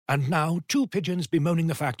And now, two pigeons bemoaning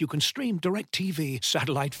the fact you can stream DirecTV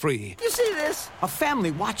satellite-free. You see this? A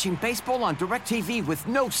family watching baseball on DirecTV with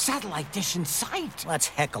no satellite dish in sight. Let's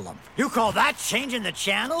heckle them. You call that changing the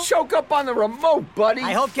channel? Choke up on the remote, buddy.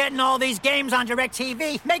 I hope getting all these games on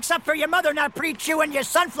DirecTV makes up for your mother not pre-chewing your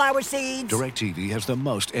sunflower seeds. DirecTV has the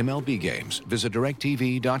most MLB games. Visit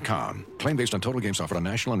DirecTV.com. Claim based on total games offered on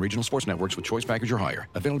national and regional sports networks with choice package or higher.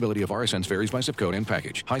 Availability of RSNs varies by zip code and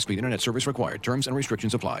package. High-speed internet service required. Terms and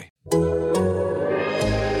restrictions apply.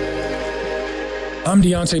 I'm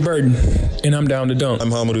Deontay Burton, and I'm down to dunk. I'm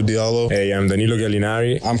Hamidou Diallo. Hey, I'm Danilo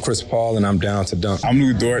Gallinari. I'm Chris Paul, and I'm down to dunk. I'm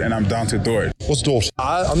Lou Dort, and I'm down to dort. What's Dort?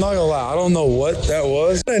 I'm not gonna lie, I don't know what that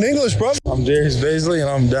was. In English, bro. I'm Darius Baisley, and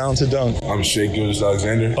I'm down to dunk. I'm Shea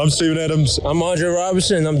Gilgeous-Alexander. I'm Steven Adams. I'm Andre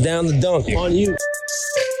Robertson, and I'm down to dunk. On you.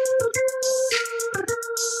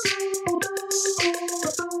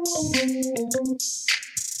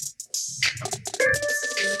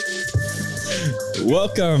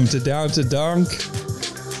 Welcome to Down to Dunk.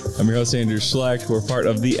 I'm your host, Andrew Schlecht. We're part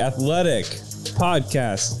of the Athletic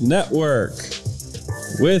Podcast Network.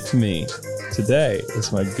 With me today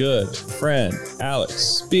is my good friend, Alex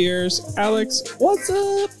Spears. Alex, what's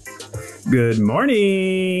up? Good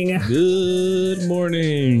morning. Good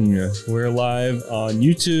morning. We're live on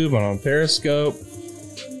YouTube and on Periscope.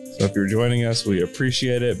 So if you're joining us, we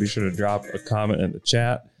appreciate it. Be sure to drop a comment in the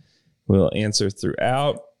chat. We'll answer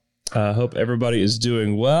throughout. Hope everybody is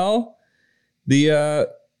doing well. The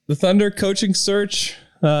Thunder coaching search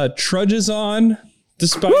trudges on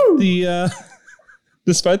despite the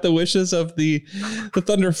wishes of the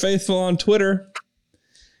Thunder faithful on Twitter,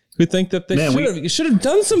 who think that they should have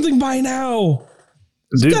done something by now.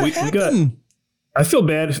 Dude, we got. I feel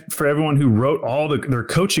bad for everyone who wrote all their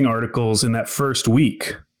coaching articles in that first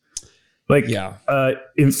week. Like,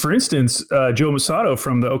 for instance, Joe Mussatto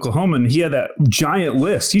from the Oklahoman, he had that giant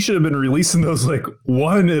list. He should have been releasing those like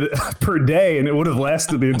one per day, and it would have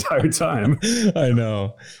lasted the entire time. I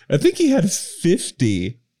know. I think he had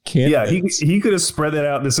 50 candidates. Yeah, he could have spread that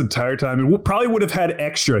out this entire time, and probably would have had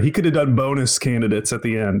extra. He could have done bonus candidates at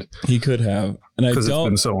the end. He could have, and I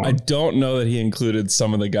don't know that he included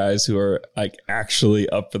some of the guys who are like actually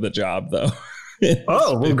up for the job, though.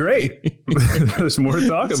 Oh, well, great. There's more to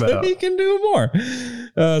talk about. So he can do more.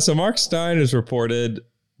 So Mark Stein has reported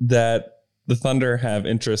that the Thunder have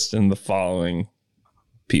interest in the following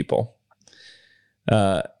people.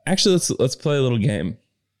 Actually, let's play a little game.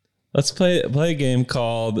 Let's play a game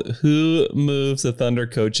called Who Moves the Thunder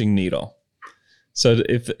Coaching Needle? So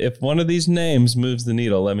if one of these names moves the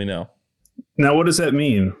needle, let me know. Now, what does that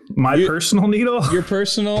mean? My personal needle? Your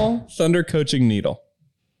personal Thunder coaching needle.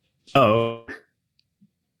 Oh.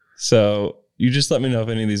 So you just let me know if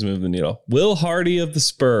any of these move the needle. Will Hardy of the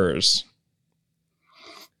Spurs.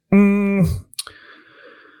 That's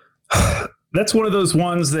one of those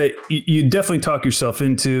ones that you definitely talk yourself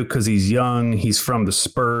into because he's young. He's from the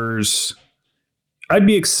Spurs. I'd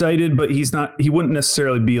be excited, but he wouldn't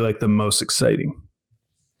necessarily be like the most exciting.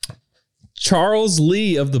 Charles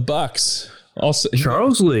Lee of the Bucks. Also,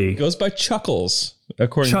 Charles Lee goes by Chuckles,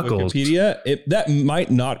 according to Wikipedia. That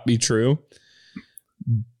might not be true.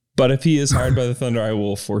 But if he is hired by the Thunder, I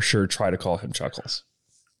will for sure try to call him Chuckles.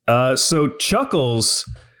 So Chuckles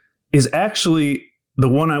is actually the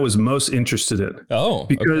one I was most interested in. Oh,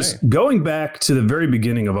 because going back to the very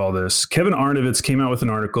beginning of all this, Kevin Arnovitz came out with an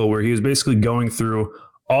article where he was basically going through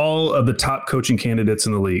all of the top coaching candidates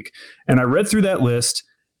in the league. And I read through that list,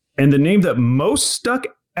 and the name that most stuck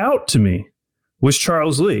out to me was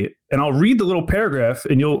Charles Lee. And I'll read the little paragraph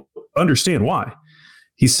and you'll understand why.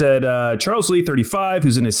 He said, Charles Lee, 35,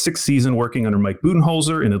 who's in his sixth season working under Mike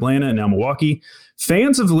Budenholzer in Atlanta and now Milwaukee.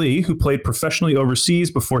 Fans of Lee, who played professionally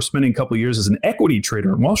overseas before spending a couple of years as an equity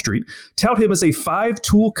trader on Wall Street, tout him as a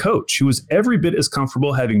five-tool coach who is every bit as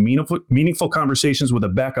comfortable having meaningful conversations with a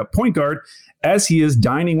backup point guard as he is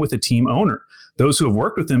dining with a team owner. Those who have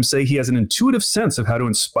worked with him say he has an intuitive sense of how to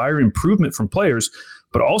inspire improvement from players,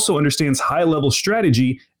 but also understands high-level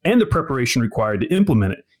strategy and the preparation required to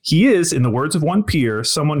implement it. He is, in the words of one peer,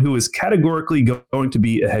 someone who is categorically going to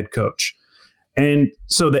be a head coach. And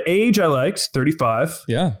so the age I liked, 35.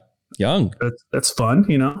 Yeah, young. That's fun,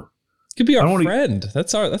 you know. Could be our friend.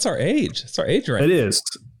 That's our age. That's our age range. It is.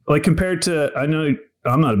 Like compared to, I know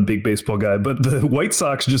I'm not a big baseball guy, but the White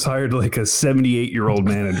Sox just hired like a 78-year-old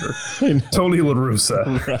manager, Tony La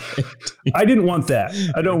Russa. Right. I didn't want that.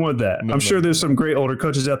 I don't want that. I'm sure there's some great older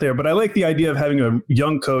coaches out there, but I like the idea of having a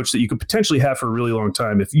young coach that you could potentially have for a really long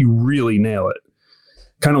time if you really nail it.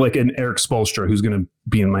 Kind of like an Eric Spoelstra who's going to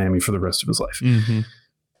be in Miami for the rest of his life. Mm-hmm.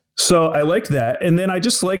 So I liked that. And then I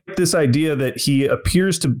just like this idea that he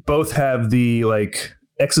appears to both have the like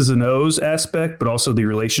X's and O's aspect, but also the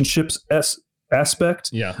relationships aspect.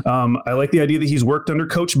 Yeah. I like the idea that he's worked under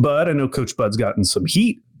Coach Bud. I know Coach Bud's gotten some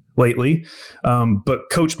heat lately, but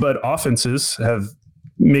Coach Bud offenses have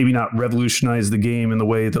maybe not revolutionized the game in the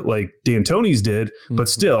way that like D'Antoni's did, but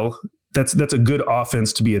still that's a good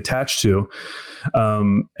offense to be attached to.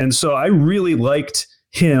 And so I really liked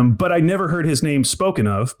him, but I never heard his name spoken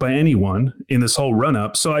of by anyone in this whole run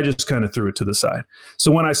up. So I just kind of threw it to the side.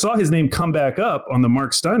 So when I saw his name come back up on the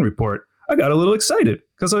Mark Stein report, I got a little excited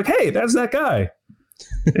because like, hey, that's that guy.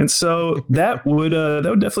 And so that would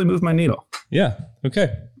definitely move my needle. Yeah.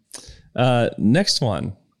 Okay. Next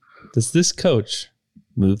one. Does this coach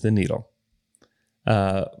move the needle?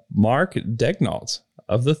 Mark Daigneault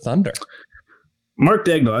of the Thunder. Mark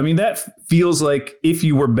Daigneault. I mean, that feels like if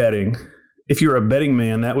you're a betting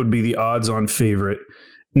man, that would be the odds-on favorite.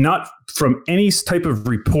 Not from any type of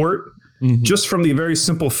report, just from the very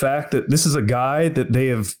simple fact that this is a guy that they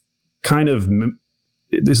have kind of,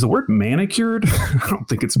 is the word manicured? I don't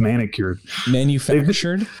think it's manicured.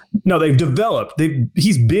 Manufactured? They've developed.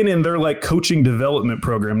 He's been in their like coaching development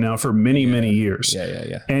program now for many years.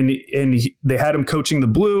 Yeah. And they had him coaching the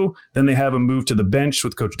Blue, then they have him move to the bench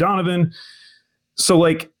with Coach Donovan. So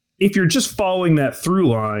like, if you're just following that through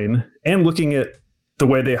line and looking at the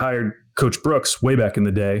way they hired Coach Brooks way back in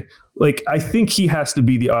the day, like I think he has to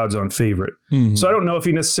be the odds-on favorite. So I don't know if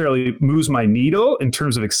he necessarily moves my needle in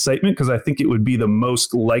terms of excitement because I think it would be the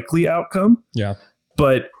most likely outcome. Yeah.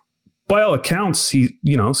 But by all accounts, he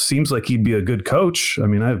seems like he'd be a good coach. I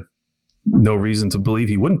mean, I have no reason to believe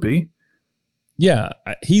he wouldn't be. Yeah,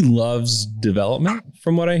 he loves development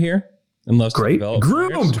from what I hear. And loves to develop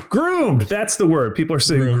groomed. That's the word. People are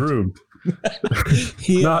saying groomed.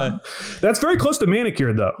 That's very close to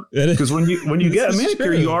manicured though, because when you get a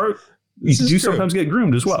manicure, you do sometimes get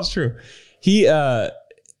groomed as well. That's true.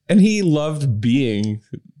 He loved being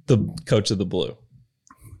the coach of the Blue,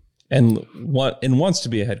 and wants to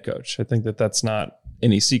be a head coach. I think that's not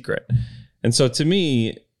any secret. And so to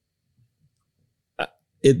me,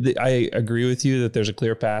 I agree with you that there's a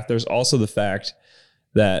clear path. There's also the fact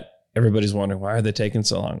that everybody's wondering, why are they taking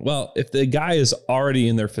so long? Well, if the guy is already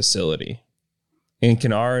in their facility and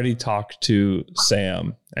can already talk to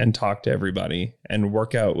Sam and talk to everybody and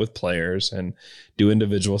work out with players and do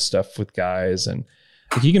individual stuff with guys, and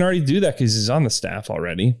like, he can already do that because he's on the staff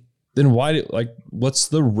already, then what's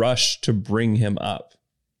the rush to bring him up?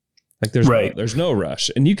 Like there's no rush.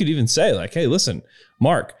 And you could even say like, hey, listen,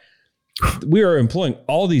 Mark, we are employing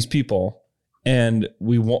all these people and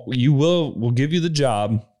we'll give you the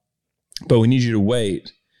job, but we need you to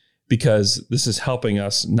wait because this is helping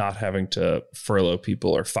us not having to furlough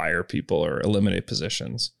people or fire people or eliminate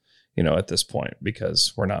positions, at this point,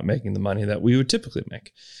 because we're not making the money that we would typically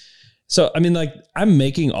make. So, I mean, like, I'm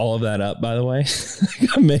making all of that up, by the way.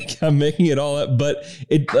 I'm making it all up, but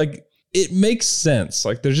it makes sense.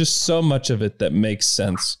 Like, there's just so much of it that makes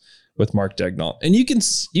sense with Mark Daigneault. And you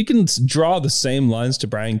can draw the same lines to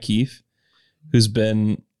Brian Keefe, who's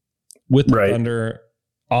been with the Thunder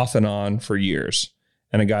off and on for years,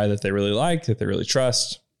 and a guy that they really like, that they really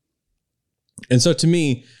trust. And so to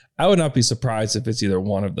me, I would not be surprised if it's either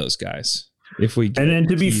one of those guys. And then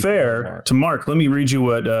to be fair to Mark, let me read you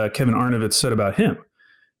what Kevin Arnovitz said about him.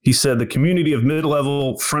 He said the community of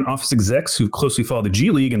mid-level front office execs who closely follow the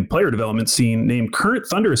G League and player development scene named current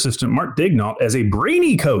Thunder assistant Mark Daigneault as a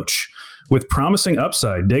brainy coach with promising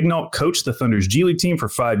upside. Daigneault coached the Thunder's G League team for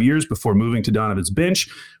 5 years before moving to Donovan's bench,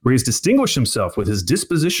 where he's distinguished himself with his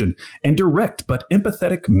disposition and direct but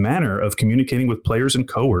empathetic manner of communicating with players and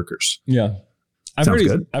coworkers. Yeah. I've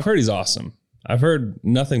heard he's awesome. I've heard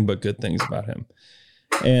nothing but good things about him.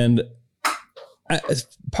 And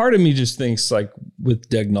part of me just thinks like with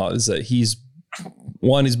Daigneault is that he's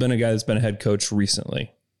been a guy that's been a head coach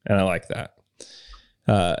recently. And I like that.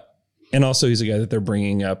 And also he's a guy that they're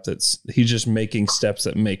bringing up he's just making steps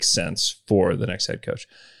that make sense for the next head coach.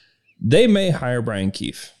 They may hire Brian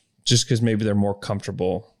Keefe just because maybe they're more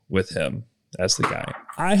comfortable with him as the guy.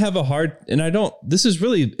 It's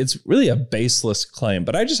really a baseless claim,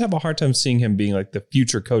 but I just have a hard time seeing him being like the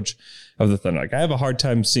future coach of the Thunder. Like I have a hard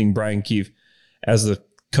time seeing Brian Keefe as the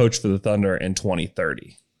coach for the Thunder in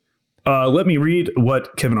 2030. Let me read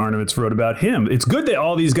what Kevin Arnovitz wrote about him. It's good that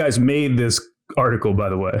all these guys made this article, by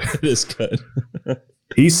the way. It is good.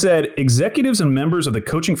 He said, executives and members of the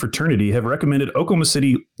coaching fraternity have recommended Oklahoma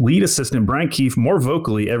City lead assistant Brian Keefe more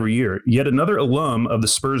vocally every year. Yet another alum of the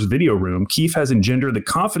Spurs video room, Keefe has engendered the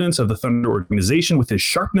confidence of the Thunder organization with his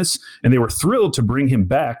sharpness, and they were thrilled to bring him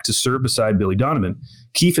back to serve beside Billy Donovan.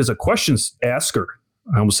 Keefe is a questions asker.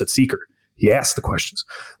 I almost said seeker. He asks the questions.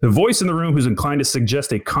 The voice in the room who's inclined to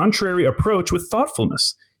suggest a contrary approach with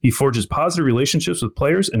thoughtfulness. He forges positive relationships with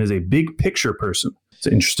players and is a big picture person. It's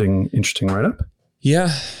an interesting write-up. Yeah.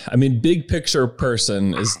 I mean, big picture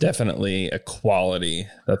person is definitely a quality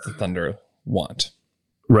that the Thunder want.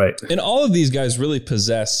 Right. And all of these guys really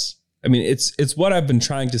possess, I mean, it's what I've been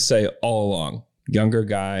trying to say all along. Younger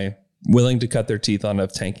guy, willing to cut their teeth on a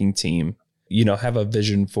tanking team, have a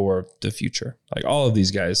vision for the future. Like all of these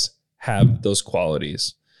guys have those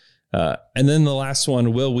qualities. And then the last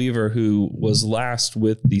one, Will Weaver, who was last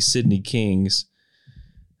with the Sydney Kings.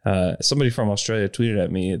 Somebody from Australia tweeted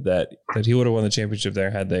at me that he would have won the championship there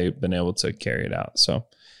had they been able to carry it out. So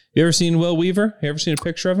you ever seen Will Weaver? You ever seen a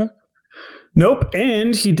picture of him? Nope.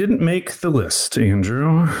 And he didn't make the list,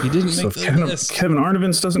 Andrew. He didn't make the list. Kevin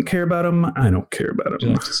Arnovitz doesn't care about him. I don't care about him. Would you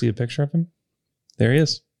like to see a picture of him? There he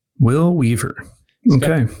is. Will Weaver.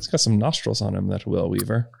 Okay. He's got some nostrils on him, that Will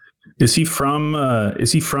Weaver. Is he from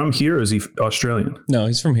here or is he Australian? No,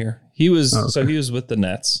 he's from here. He was he was with the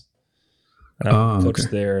Nets.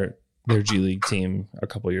 Coached their G League team a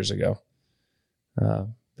couple years ago. But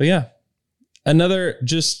yeah, another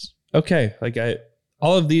just okay.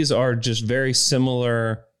 All of these are just very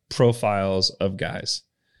similar profiles of guys.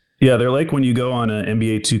 Yeah, they're like when you go on an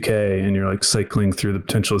NBA 2K and you're like cycling through the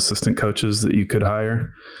potential assistant coaches that you could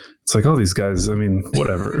hire. It's like, all these guys, I mean,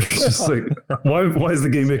 whatever. It's just like, why is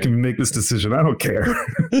the game making me make this decision? I don't care.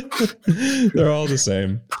 They're all the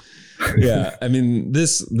same. Yeah, I mean,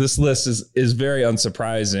 this list is very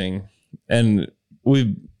unsurprising. And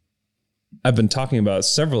I've been talking about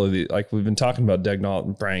several of these. Like, we've been talking about Daigneault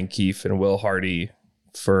and Brian Keefe and Will Hardy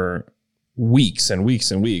for weeks and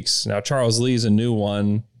weeks and weeks. Now, Charles Lee's a new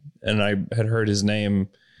one, and I had heard his name.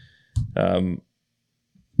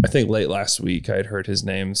 I think late last week I had heard his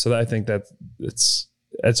name, so I think that's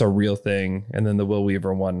a real thing. And then the Will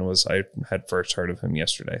Weaver one I had first heard of him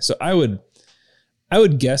yesterday. So I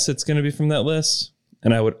would guess it's going to be from that list,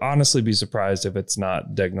 and I would honestly be surprised if it's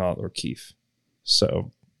not Daigneault or Keefe.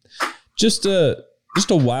 So just a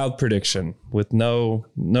wild prediction with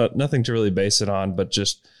nothing to really base it on, but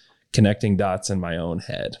just connecting dots in my own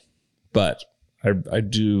head. But I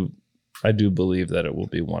do believe that it will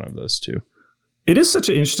be one of those two. It is such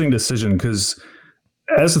an interesting decision because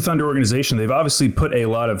as the Thunder organization, they've obviously put a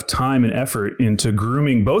lot of time and effort into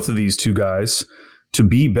grooming both of these two guys to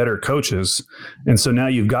be better coaches. And so now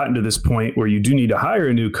you've gotten to this point where you do need to hire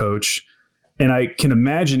a new coach. And I can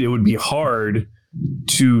imagine it would be hard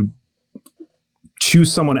to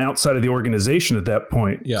choose someone outside of the organization at that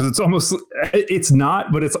point. Yeah. Because it's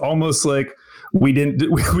not, but it's almost like we didn't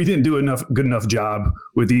do good enough job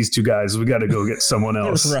with these two guys. We got to go get someone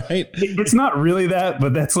else. Right. It's not really that,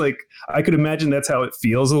 but that's like, I could imagine that's how it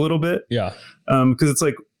feels a little bit. Yeah. Because it's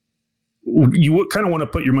like, you kind of want to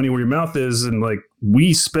put your money where your mouth is. And like,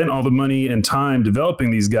 we spent all the money and time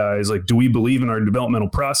developing these guys. Like, do we believe in our developmental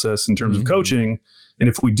process in terms of coaching? And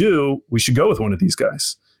if we do, we should go with one of these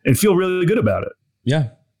guys and feel really good about it.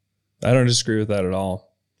 Yeah. I don't disagree with that at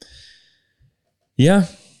all. Yeah.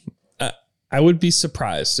 I would be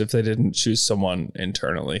surprised if they didn't choose someone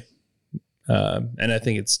internally. And I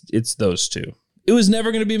think it's those two. It was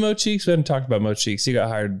never going to be Mo Cheeks. We haven't talked about Mo Cheeks. He got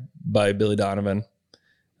hired by Billy Donovan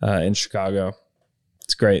in Chicago.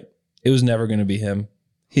 It's great. It was never going to be him.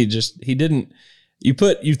 He didn't.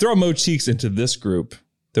 You throw Mo Cheeks into this group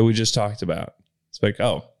that we just talked about. It's like,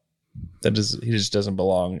 he just doesn't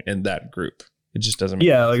belong in that group. It just doesn't.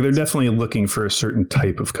 Yeah, like they're definitely looking for a certain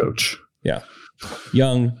type of coach. Yeah,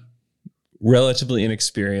 young, relatively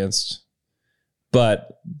inexperienced,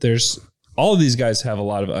 but all of these guys have a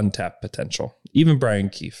lot of untapped potential. Even Brian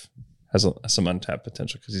Keefe has some untapped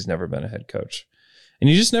potential because he's never been a head coach, and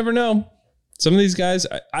you just never know. Some of these guys,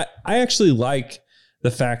 I actually like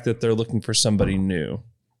the fact that they're looking for somebody new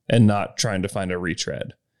and not trying to find a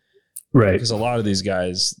retread. Right. Because a lot of these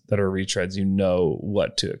guys that are retreads, you know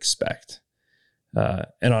what to expect.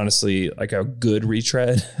 And honestly, like a good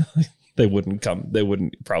retread, they wouldn't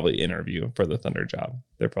probably interview for the Thunder job.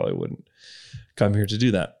 They probably wouldn't come here to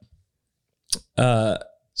do that.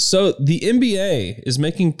 So the NBA is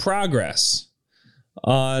making progress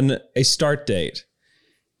on a start date.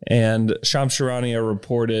 And Shams Charania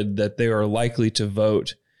reported that they are likely to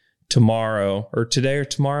vote tomorrow or today or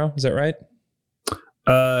tomorrow. Is that right?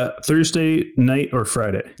 Thursday night or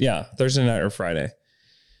Friday. Yeah, Thursday night or Friday.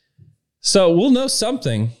 So we'll know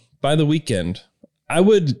something by the weekend. I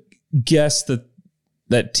would guess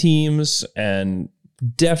that teams and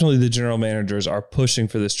definitely the general managers are pushing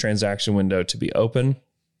for this transaction window to be open.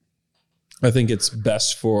 I think it's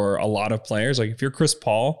best for a lot of players. Like if you're Chris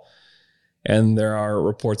Paul, and there are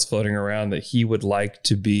reports floating around that he would like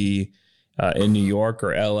to be in New York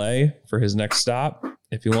or LA for his next stop.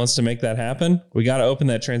 If he wants to make that happen, we got to open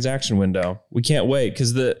that transaction window. We can't wait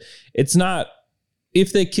because it's not,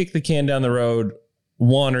 if they kick the can down the road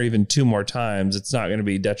one or even two more times, it's not going to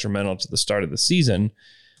be detrimental to the start of the season,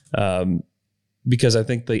 because I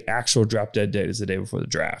think the actual drop dead date is the day before the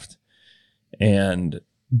draft.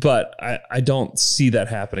 But I don't see that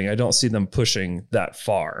happening. I don't see them pushing that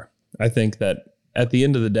far. I think that at the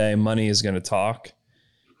end of the day, money is going to talk.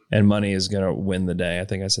 And money is going to win the day. I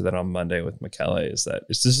think I said that on Monday with Michele, is that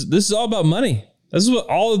this is all about money. This is what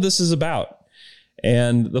all of this is about.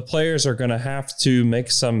 And the players are going to have to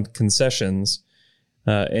make some concessions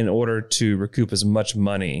in order to recoup as much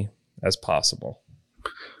money as possible.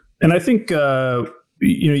 And I think,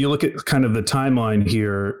 you look at kind of the timeline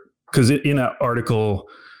here, because in that article,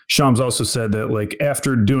 Shams also said that, like,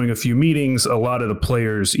 after doing a few meetings, a lot of the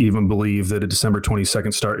players even believe that a December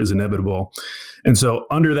 22nd start is inevitable. And so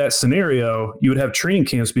under that scenario, you would have training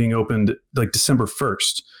camps being opened like December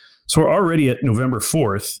 1st. So we're already at November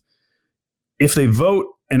 4th. If they vote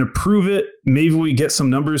and approve it, maybe we get some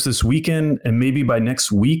numbers this weekend, and maybe by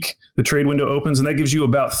next week, the trade window opens, and that gives you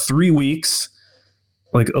about 3 weeks,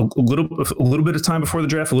 like a little bit of time before the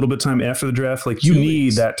draft, a little bit of time after the draft. Like, you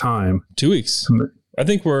need that time. 2 weeks. I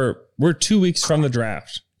think we're 2 weeks from the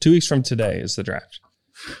draft. 2 weeks from today is the draft.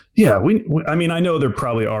 Yeah, I mean, I know they're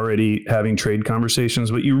probably already having trade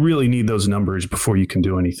conversations, but you really need those numbers before you can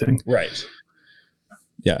do anything. Right.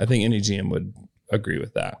 Yeah, I think any GM would agree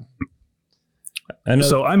with that. I know.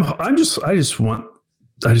 So I just want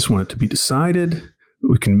it to be decided.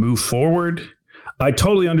 We can move forward. I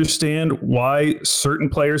totally understand why certain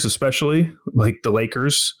players, especially like the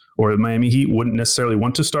Lakers or the Miami Heat, wouldn't necessarily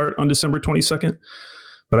want to start on December 22nd.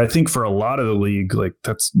 But I think for a lot of the league, like,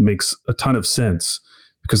 that makes a ton of sense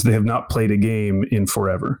because they have not played a game in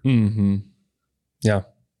forever. Mm-hmm. Yeah.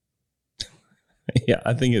 Yeah,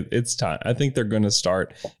 I think it's time. I think they're going to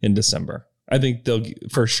start in December. I think they'll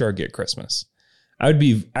for sure get Christmas. I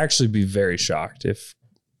would actually be very shocked if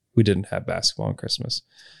we didn't have basketball on Christmas,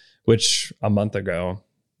 which a month ago,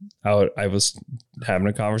 I was having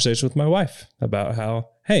a conversation with my wife about how,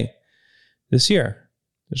 hey, this year,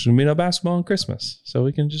 there's going to be no basketball on Christmas, so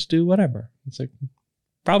we can just do whatever. It's like,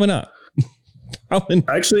 probably not. Probably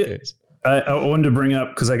not. Actually, I wanted to bring up,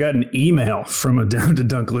 because I got an email from a Down to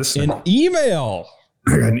Dunk listener. An email?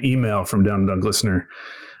 I got an email from Down to Dunk listener.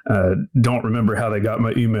 Don't remember how they got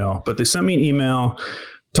my email, but they sent me an email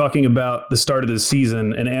talking about the start of the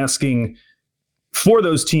season and asking for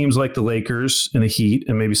those teams like the Lakers and the Heat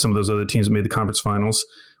and maybe some of those other teams that made the conference finals,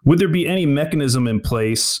 would there be any mechanism in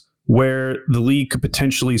place where the league could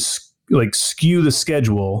potentially skew the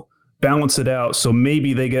schedule, balance it out, so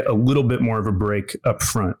maybe they get a little bit more of a break up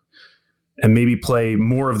front and maybe play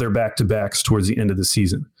more of their back-to-backs towards the end of the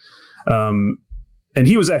season? And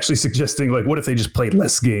he was actually suggesting, like, what if they just played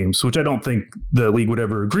less games, which I don't think the league would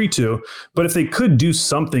ever agree to. But if they could do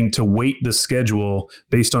something to weight the schedule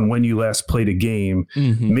based on when you last played a game,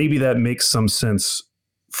 maybe that makes some sense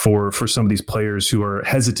for some of these players who are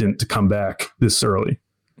hesitant to come back this early.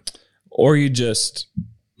 Or you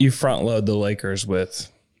front load the Lakers with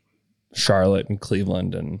Charlotte and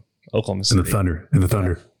Cleveland and Oklahoma City. And the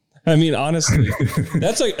Thunder. I mean, honestly,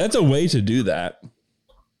 that's a way to do that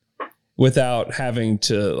without having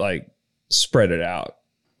to, like, spread it out.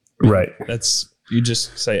 Right. You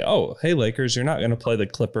just say, oh, hey, Lakers, you're not going to play the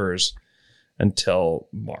Clippers until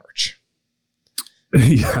March.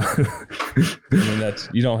 Yeah. I mean,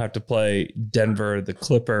 you don't have to play Denver, the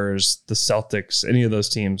Clippers, the Celtics, any of those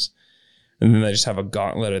teams. And then they just have a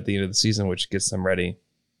gauntlet at the end of the season, which gets them ready.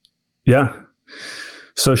 Yeah.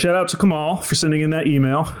 So shout out to Kamal for sending in that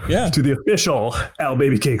email to the official Al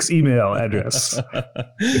Baby Cakes email address.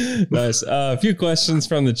 Nice. A few questions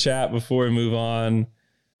from the chat before we move on.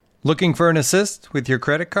 Looking for an assist with your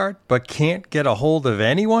credit card, but can't get a hold of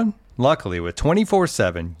anyone? Luckily, with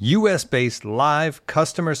 24/7 U.S.-based live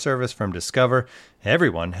customer service from Discover,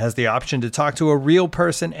 everyone has the option to talk to a real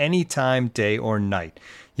person anytime, day or night.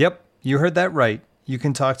 Yep, you heard that right. You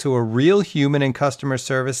can talk to a real human in customer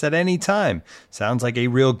service at any time. Sounds like a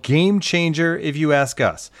real game changer if you ask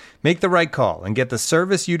us. Make the right call and get the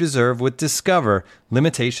service you deserve with Discover.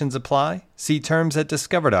 Limitations apply. See terms at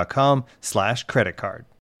discover.com/creditcard.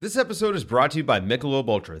 This episode is brought to you by Michelob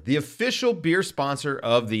Ultra, the official beer sponsor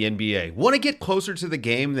of the NBA. Want to get closer to the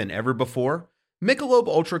game than ever before? Michelob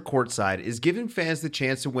Ultra Courtside is giving fans the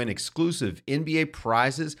chance to win exclusive NBA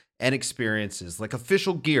prizes and experiences like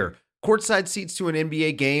official gear, courtside seats to an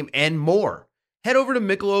NBA game, and more. Head over to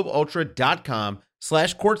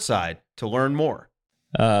MichelobUltra.com/courtside to learn more.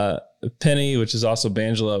 Penny, which is also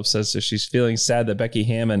Bangelo, says that she's feeling sad that Becky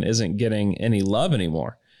Hammon isn't getting any love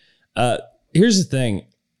anymore. Here's the thing.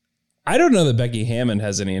 I don't know that Becky Hammon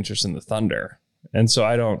has any interest in the Thunder. And so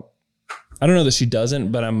I don't know that she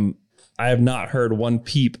doesn't, but I have not heard one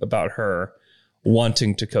peep about her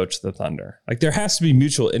wanting to coach the Thunder. Like, there has to be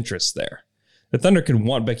mutual interest there. The Thunder can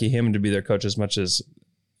want Becky Hammon to be their coach as much as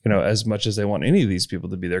they want any of these people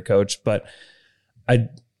to be their coach. But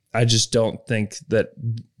I just don't think that,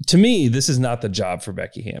 to me, this is not the job for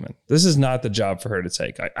Becky Hammon. This is not the job for her to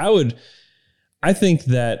take. I think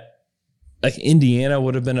that like Indiana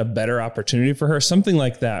would have been a better opportunity for her, something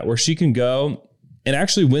like that, where she can go and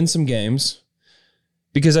actually win some games,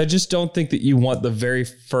 because I just don't think that you want the very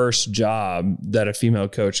first job that a female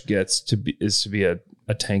coach gets to be a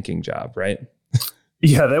tanking job, right?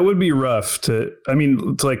 Yeah, that would be rough to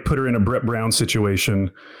like put her in a Brett Brown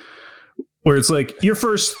situation where it's like your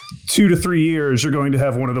first 2 to 3 years, you're going to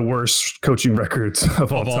have one of the worst coaching records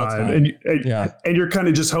of all time. And you're kind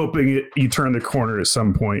of just hoping you turn the corner at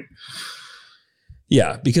some point.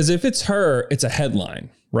 Yeah, because if it's her, it's a headline,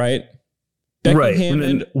 right? Becky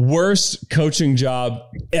Hammon, worst coaching job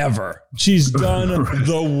ever. She's done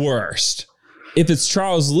the worst. If it's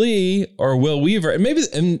Charles Lee or Will Weaver,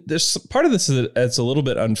 and there's part of this it's a little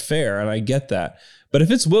bit unfair, and I get that. But if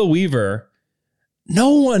it's Will Weaver,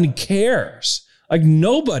 no one cares. Like,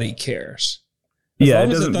 nobody cares. As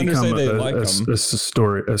long as the Thunder say they like them.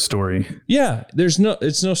 A story. Yeah,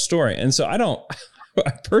 it's no story. And so I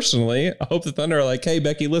personally hope the Thunder are like, hey,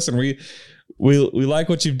 Becky, listen, we like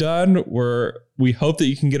what you've done. We hope that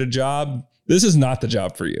you can get a job. This is not the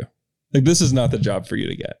job for you. Like, this is not the job for you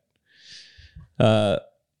to get.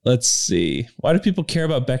 Let's see. Why do people care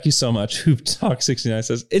about Becky so much? Hoop Talk 69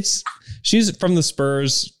 says she's from the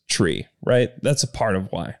Spurs tree, right? That's a part of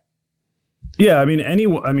why. Yeah, by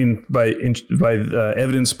evidence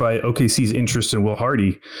by OKC's interest in Will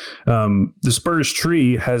Hardy, the Spurs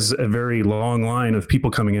tree has a very long line of people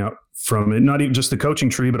coming out from it. Not even just the coaching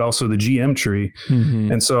tree, but also the GM tree.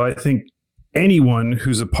 Mm-hmm. And so I think anyone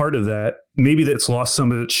who's a part of that, maybe that's lost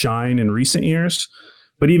some of its shine in recent years.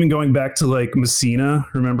 But even going back to like Messina,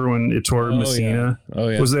 remember when Ettore Messina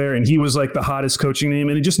was there, and he was like the hottest coaching name,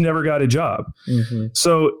 and he just never got a job. Mm-hmm.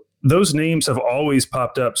 So those names have always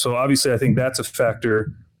popped up. So obviously I think that's a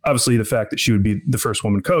factor. Obviously the fact that she would be the first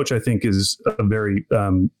woman coach, I think, is a very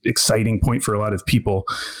exciting point for a lot of people.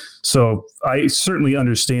 So I certainly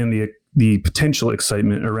understand the potential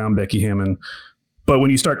excitement around Becky Hammon. But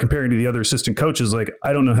when you start comparing to the other assistant coaches, like,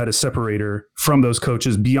 I don't know how to separate her from those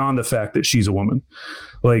coaches beyond the fact that she's a woman.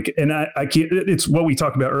 Like, and I can't, it's what we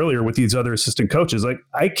talked about earlier with these other assistant coaches. Like,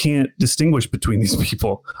 I can't distinguish between these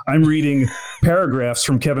people. I'm reading paragraphs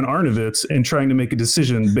from Kevin Arnovitz and trying to make a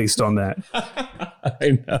decision based on that.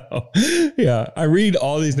 I know. Yeah. I read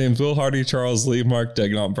all these names: Will Hardy, Charles Lee, Mark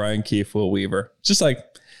Daigneault, Brian Keefe, Will Weaver. Just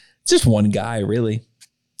one guy, really.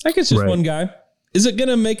 Like, it's just one guy. Is it going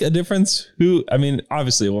to make a difference?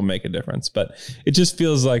 Obviously it will make a difference, but it just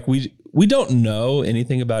feels like we don't know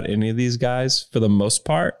anything about any of these guys for the most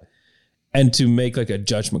part. And to make like a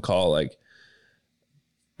judgment call, like,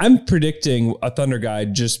 I'm predicting a Thunder guy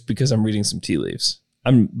just because I'm reading some tea leaves.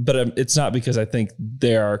 It's not because I think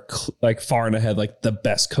they are like far and ahead, like the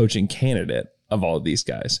best coaching candidate of all of these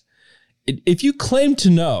guys. If you claim to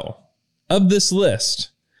know of this list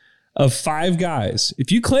of 5 guys,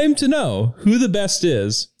 if you claim to know who the best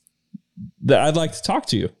is, that I'd like to talk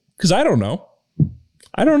to you, because I don't know.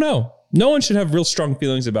 No one should have real strong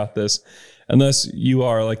feelings about this unless you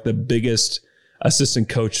are like the biggest assistant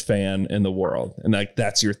coach fan in the world. And like,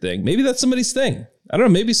 that's your thing. Maybe that's somebody's thing. I don't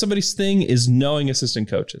know. Maybe somebody's thing is knowing assistant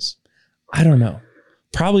coaches. I don't know.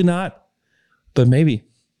 Probably not, but maybe.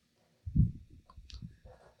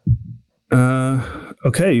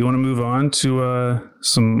 Okay, you want to move on to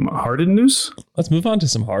some Harden news? Let's move on to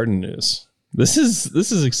some Harden news. This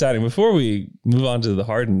is exciting. Before we move on to the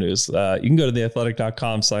Harden news, you can go to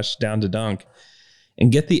theathletic.com/down-to-dunk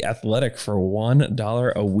and get The Athletic for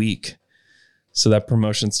 $1 a week. So that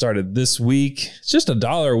promotion started this week. It's just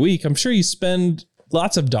 $1 a week. I'm sure you spend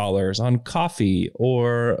lots of dollars on coffee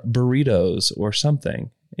or burritos or something,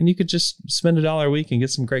 and you could just spend $1 a week and get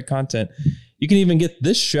some great content. You can even get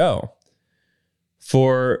this show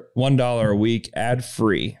for $1 a week,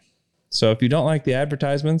 ad-free. So if you don't like the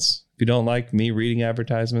advertisements, if you don't like me reading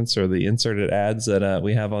advertisements or the inserted ads that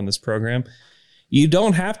we have on this program, you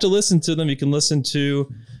don't have to listen to them. You can listen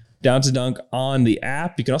to Down to Dunk on the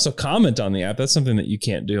app. You can also comment on the app. That's something that you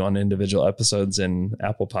can't do on individual episodes in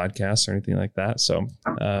Apple Podcasts or anything like that. So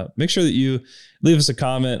make sure that you leave us a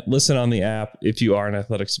comment, listen on the app if you are an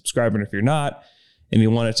Athletic subscriber. And if you're not, and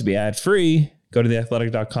you want it to be ad-free, Go to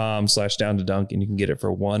theathletic.com/down-to-dunk and you can get it for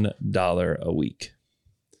 $1 a week.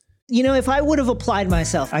 You know, if I would have applied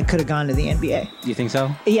myself, I could have gone to the NBA. You think so?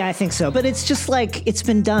 Yeah, I think so. But it's just like, it's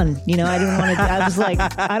been done. You know, I didn't want to, I was like,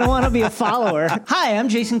 I don't want to be a follower. Hi, I'm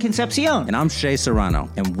Jason Concepcion. And I'm Shea Serrano.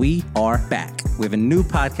 And we are back. We have a new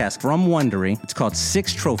podcast from Wondery. It's called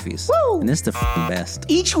Six Trophies. Woo! And it's the best.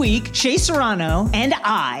 Each week, Shea Serrano and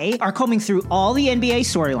I are combing through all the NBA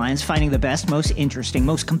storylines, finding the best, most interesting,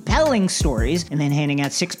 most compelling stories, and then handing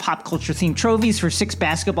out 6 pop culture themed trophies for 6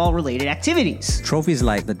 basketball related activities. Trophies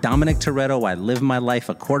like the Dominic Toretto I Live My Life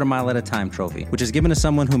a Quarter Mile at a Time trophy, which is given to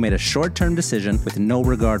someone who made a short-term decision with no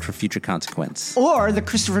regard for future consequence. Or the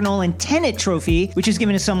Christopher Nolan Tenet trophy, which is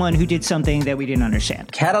given to someone who did something that we didn't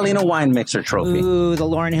understand. Catalina Wine Mixer trophy. Ooh, the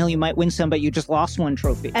Lauryn Hill, you might win some, but you just lost one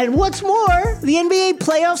trophy. And what's more, the NBA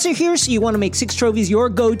playoffs are here, so you want to make Six Trophies your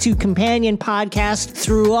go-to companion podcast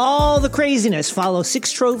through all the craziness. Follow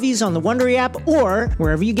Six Trophies on the Wondery app or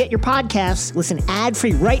wherever you get your podcasts. Listen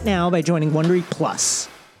ad-free right now by joining Wondery Plus.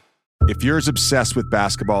 If you're as obsessed with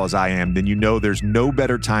basketball as I am, then you know there's no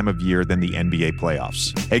better time of year than the NBA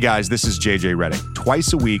playoffs. Hey guys, this is JJ Redick.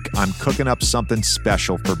 Twice a week, I'm cooking up something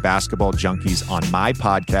special for basketball junkies on my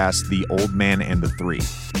podcast, The Old Man and the Three.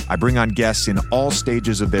 I bring on guests in all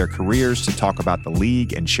stages of their careers to talk about the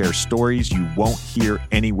league and share stories you won't hear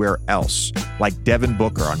anywhere else, like Devin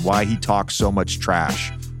Booker on why he talks so much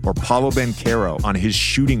trash, or Paolo Banchero on his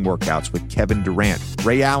shooting workouts with Kevin Durant,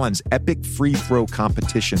 Ray Allen's epic free throw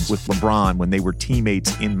competitions with LeBron when they were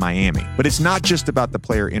teammates in Miami. But it's not just about the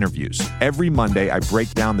player interviews. Every Monday, I break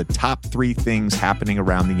down the top 3 things happening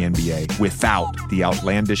around the NBA without the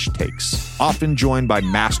outlandish takes. Often joined by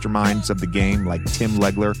masterminds of the game like Tim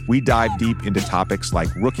Legler, we dive deep into topics like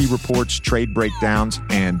rookie reports, trade breakdowns,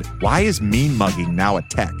 and why is mean mugging now a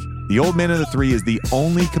tech? The Old Man and the Three is the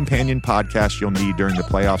only companion podcast you'll need during the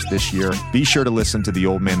playoffs this year. Be sure to listen to The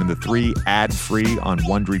Old Man and the Three ad-free on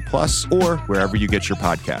Wondery Plus or wherever you get your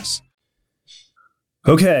podcasts.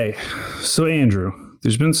 Okay, so Andrew,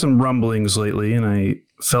 there's been some rumblings lately, and I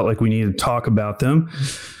felt like we needed to talk about them.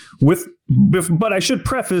 But I should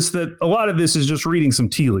preface that a lot of this is just reading some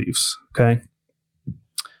tea leaves, okay?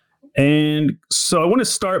 And so I want to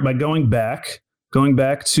start by going back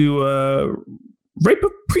to right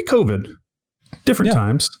pre-COVID, different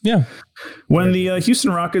times. Yeah. When the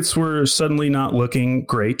Houston Rockets were suddenly not looking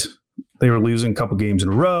great, they were losing a couple games in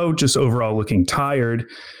a row, just overall looking tired.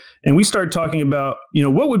 And we started talking about,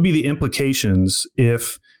 what would be the implications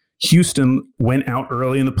if Houston went out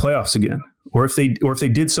early in the playoffs again, or if they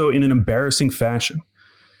did so in an embarrassing fashion.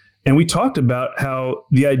 And we talked about how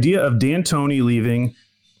the idea of D'Antoni leaving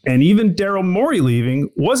and even Daryl Morey leaving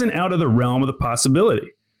wasn't out of the realm of the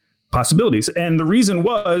possibilities. And the reason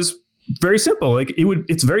was very simple.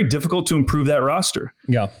 It's very difficult to improve that roster.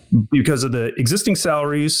 Yeah. Because of the existing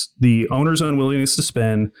salaries, the owner's unwillingness to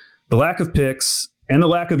spend, the lack of picks, and the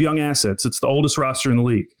lack of young assets. It's the oldest roster in the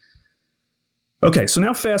league. Okay, so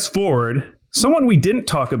now fast forward. Someone we didn't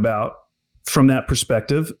talk about from that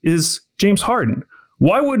perspective is James Harden.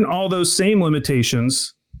 Why wouldn't all those same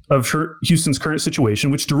limitations of Houston's current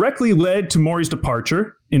situation, which directly led to Morey's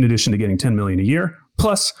departure, in addition to getting $10 million a year,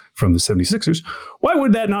 plus from the 76ers, why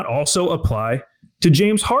would that not also apply to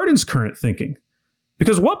James Harden's current thinking?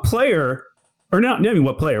 Because what person in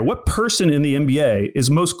the NBA is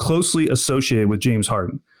most closely associated with James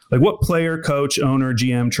Harden? Like what player, coach, owner,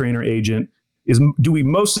 GM, trainer, agent do we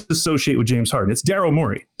most associate with James Harden? It's Daryl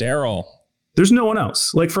Morey. Daryl. There's no one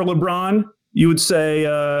else. Like for LeBron, you would say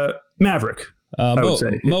Maverick. I would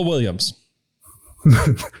say Mo Williams.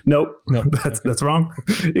 Nope. That's wrong.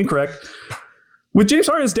 Incorrect. With James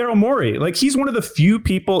Harden, it's Daryl Morey. Like he's one of the few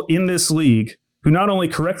people in this league who not only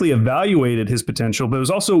correctly evaluated his potential, but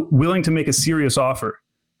was also willing to make a serious offer.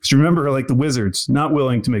 Because remember, like the Wizards, not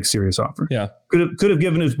willing to make a serious offer. Yeah. Could have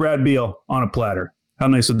given his Brad Beal on a platter. How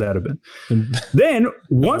nice would that have been? Then,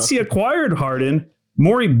 once he acquired Harden,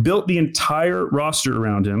 Morey built the entire roster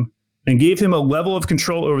around him and gave him a level of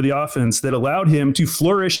control over the offense that allowed him to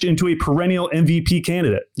flourish into a perennial MVP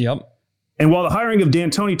candidate. Yep. And while the hiring of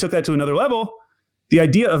D'Antoni took that to another level, the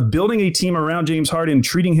idea of building a team around James Harden and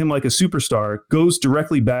treating him like a superstar goes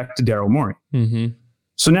directly back to Daryl Morey. Mm-hmm.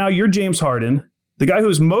 So now you're James Harden. The guy who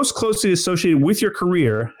is most closely associated with your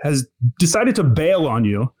career has decided to bail on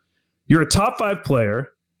you. You're a top 5 player,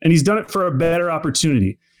 and he's done it for a better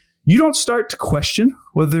opportunity. You don't start to question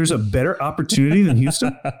whether there's a better opportunity than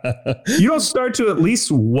Houston. You don't start to at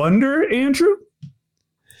least wonder, Andrew.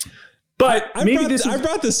 But I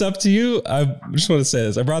brought this up to you. I just want to say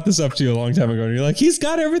this. I brought this up to you a long time ago, and you're like, he's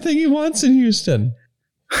got everything he wants in Houston.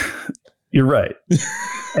 You're right.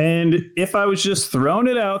 And if I was just throwing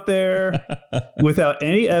it out there without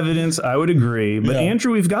any evidence, I would agree. But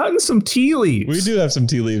Andrew, we've gotten some tea leaves. We do have some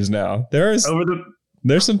tea leaves now. There's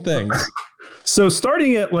some things. So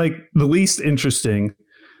starting at like the least interesting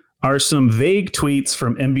are some vague tweets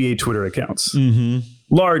from NBA Twitter accounts,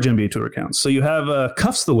 large NBA Twitter accounts. So you have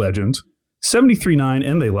Cuffs the Legend, 73.9,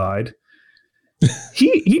 and they lied.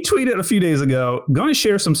 He tweeted a few days ago, going to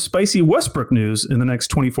share some spicy Westbrook news in the next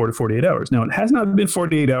 24 to 48 hours. Now, it has not been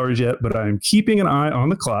 48 hours yet, but I'm keeping an eye on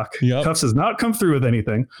the clock. Cuffs has not come through with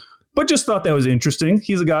anything, but just thought that was interesting.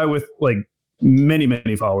 He's a guy with like many,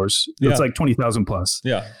 many followers. It's like 20,000 plus.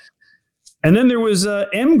 Yeah. And then there was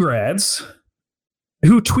M-Grads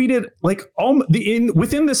who tweeted like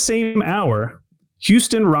within the same hour,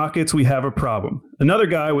 Houston Rockets, we have a problem. Another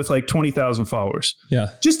guy with like 20,000 followers.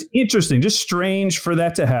 Yeah. Just interesting, just strange for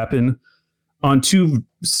that to happen on two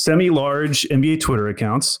semi-large NBA Twitter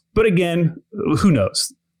accounts. But again, who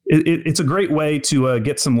knows? It's a great way to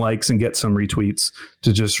get some likes and get some retweets,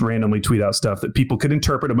 to just randomly tweet out stuff that people could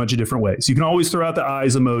interpret a bunch of different ways. You can always throw out the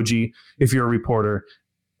eyes emoji if you're a reporter.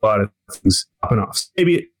 A lot of things popping off.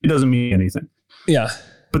 Maybe it doesn't mean anything. Yeah.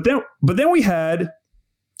 But then we had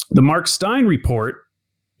the Mark Stein report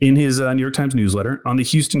in his New York Times newsletter on the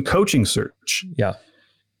Houston coaching search. Yeah.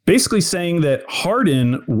 Basically saying that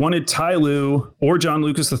Harden wanted Ty Lue or John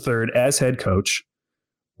Lucas III as head coach.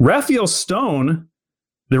 Raphael Stone,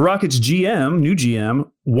 the Rockets GM, new GM,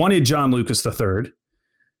 wanted John Lucas III.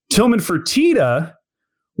 Tillman Fertitta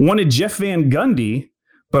wanted Jeff Van Gundy,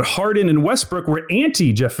 but Harden and Westbrook were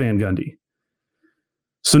anti-Jeff Van Gundy.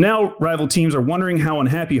 So now rival teams are wondering how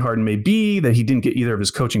unhappy Harden may be that he didn't get either of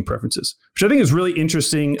his coaching preferences, which I think is really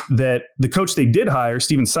interesting that the coach they did hire,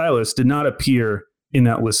 Stephen Silas, did not appear in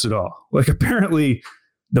that list at all. Like apparently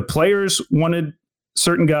the players wanted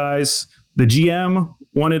certain guys, the GM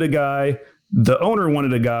wanted a guy, the owner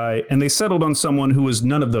wanted a guy, and they settled on someone who was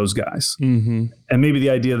none of those guys. And maybe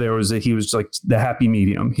the idea there was that he was like the happy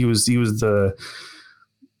medium. He was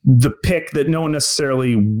the pick that no one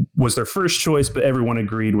necessarily was their first choice, but everyone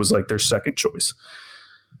agreed was like their second choice.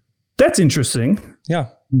 That's interesting. Yeah.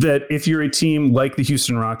 That if you're a team like the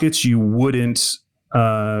Houston Rockets, you wouldn't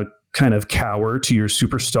kind of cower to your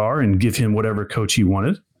superstar and give him whatever coach he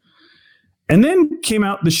wanted. And then came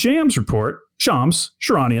out the Shams report,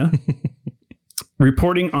 Charania,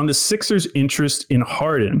 reporting on the Sixers' interest in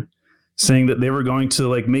Harden, saying that they were going to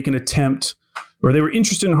like make an attempt, or they were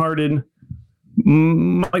interested in Harden,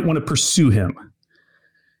 might want to pursue him.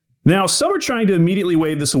 Now, some are trying to immediately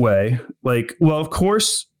wave this away. Like, well, of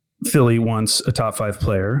course, Philly wants a top 5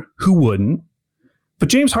 player. Who wouldn't? But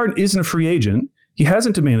James Harden isn't a free agent. He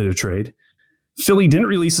hasn't demanded a trade. Philly didn't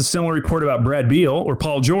release a similar report about Brad Beal or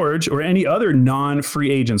Paul George or any other non-free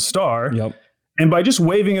agent star. Yep. And by just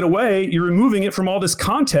waving it away, you're removing it from all this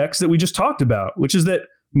context that we just talked about, which is that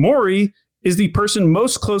Morey is the person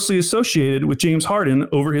most closely associated with James Harden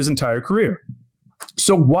over his entire career.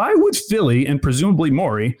 So why would Philly, and presumably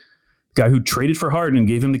Morey, guy who traded for Harden and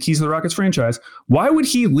gave him the keys to the Rockets franchise, why would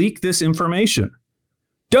he leak this information?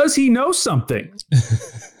 Does he know something?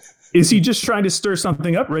 Is he just trying to stir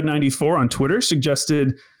something up? Red94 on Twitter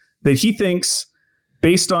suggested that he thinks,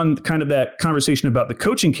 based on kind of that conversation about the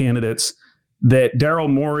coaching candidates, that Daryl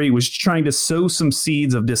Morey was trying to sow some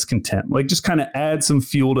seeds of discontent, like just kind of add some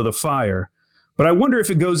fuel to the fire. But I wonder if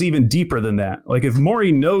it goes even deeper than that. Like if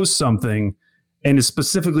Morey knows something and is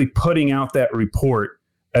specifically putting out that report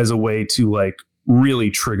as a way to like really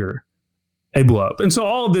trigger a blow up. And so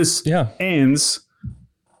all of this ends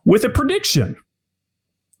with a prediction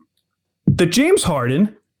that James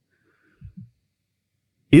Harden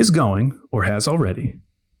is going, or has already,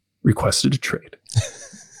 requested a trade.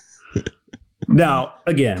 Now,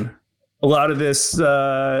 again, a lot of this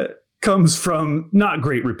comes from not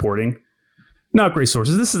great reporting, not great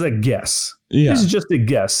sources. This is a guess. Yeah. This is just a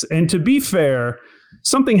guess. And to be fair,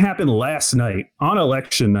 something happened last night on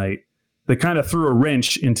election night that kind of threw a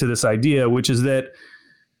wrench into this idea, which is that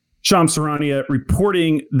Shams Charania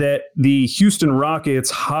reporting that the Houston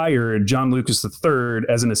Rockets hired John Lucas III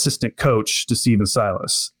as an assistant coach to Stephen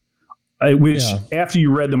Silas, which after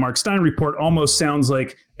you read the Mark Stein report almost sounds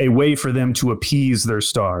like a way for them to appease their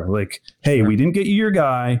star. Like, hey, we didn't get you your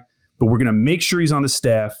guy, but we're going to make sure he's on the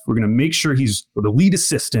staff. We're going to make sure he's the lead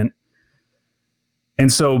assistant.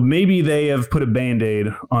 And so maybe they have put a Band-Aid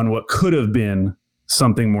on what could have been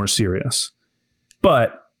something more serious.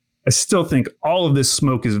 But I still think all of this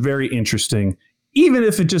smoke is very interesting, even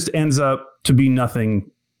if it just ends up to be nothing,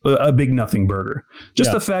 a big nothing burger.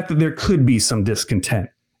 Just the fact that there could be some discontent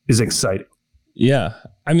is exciting. Yeah.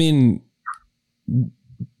 I mean,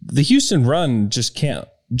 the Houston run just can't,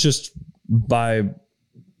 just by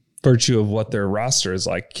virtue of what their roster is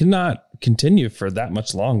like, cannot continue for that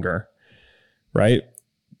much longer, right?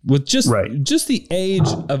 With just the age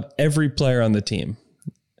of every player on the team.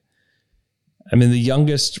 I mean, the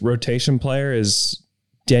youngest rotation player is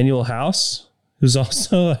Daniel House, who's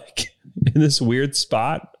also like in this weird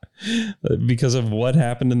spot because of what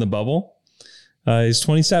happened in the bubble. He's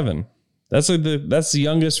 27. That's the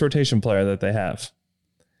youngest rotation player that they have.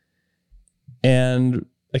 And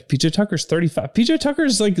like PJ Tucker's 35. PJ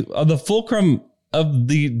Tucker's like the fulcrum of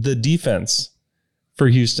the defense for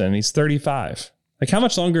Houston. He's 35. Like, how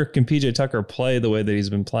much longer can PJ Tucker play the way that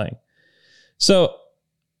he's been playing? So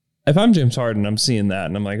if I'm James Harden, I'm seeing that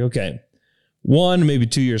and I'm like, okay, 1, maybe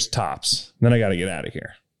 2 years tops. Then I got to get out of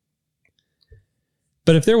here.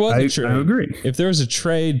 But if there was a trade, I agree. If there was a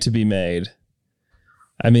trade to be made,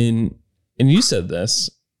 I mean, and you said this,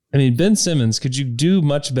 I mean, Ben Simmons, could you do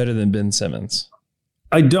much better than Ben Simmons?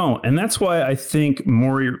 I don't. And that's why I think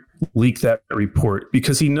Morey leaked that report,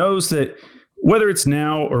 because he knows that whether it's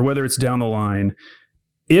now or whether it's down the line,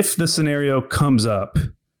 if the scenario comes up,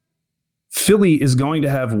 Philly is going to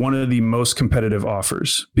have one of the most competitive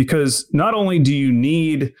offers, because not only do you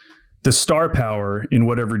need the star power in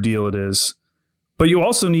whatever deal it is, but you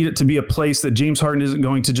also need it to be a place that James Harden isn't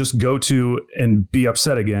going to just go to and be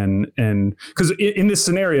upset again. And because in this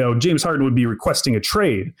scenario, James Harden would be requesting a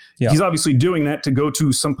trade. Yeah. He's obviously doing that to go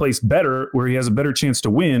to someplace better where he has a better chance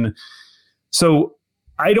to win. So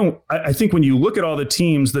I think when you look at all the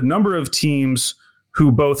teams, the number of teams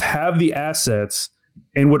who both have the assets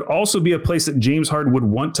and would also be a place that James Harden would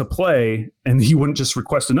want to play, and he wouldn't just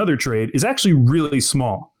request another trade, is actually really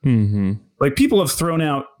small. Mm-hmm. Like, people have thrown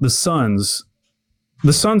out the Suns.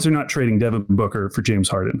 The Suns are not trading Devin Booker for James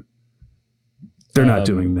Harden. They're not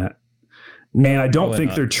doing that. And I don't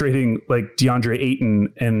think they're trading like DeAndre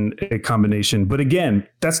Ayton and a combination. But again,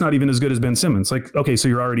 that's not even as good as Ben Simmons. Like, okay, so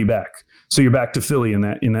you're already back. So you're back to Philly in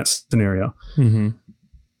that scenario. Mm-hmm.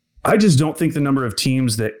 I just don't think the number of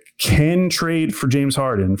teams that can trade for James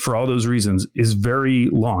Harden for all those reasons is very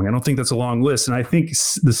long. I don't think that's a long list. And I think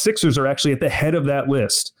the Sixers are actually at the head of that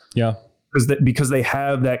list. Yeah. Because they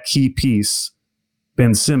have that key piece,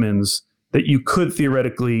 Ben Simmons, that you could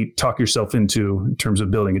theoretically talk yourself into in terms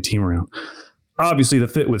of building a team around. Obviously, the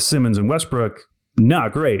fit with Simmons and Westbrook,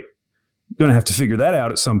 not great. Going to have to figure that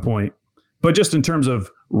out at some point. But just in terms of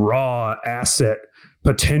raw asset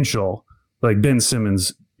potential, like, Ben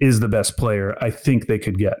Simmons is the best player I think they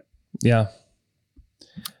could get. Yeah.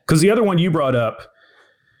 Because the other one you brought up,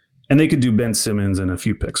 and they could do Ben Simmons and a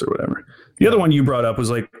few picks or whatever. The other one you brought up was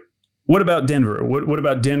like, what about Denver? What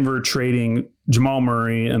about Denver trading Jamal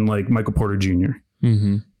Murray and like Michael Porter Jr.?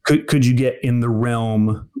 Mm-hmm. Could you get in the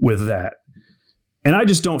realm with that? And I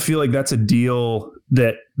just don't feel like that's a deal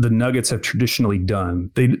that the Nuggets have traditionally done.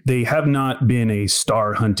 They have not been a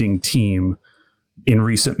star hunting team in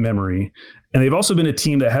recent memory. And they've also been a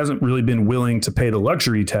team that hasn't really been willing to pay the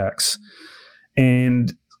luxury tax.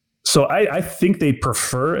 And so I think they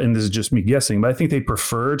prefer, and this is just me guessing, but I think they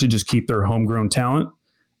prefer to just keep their homegrown talent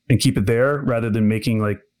and keep it there rather than making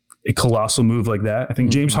like a colossal move like that. I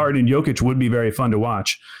think James Harden and Jokic would be very fun to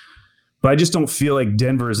watch, but I just don't feel like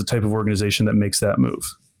Denver is the type of organization that makes that move.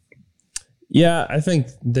 Yeah, I think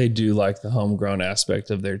they do like the homegrown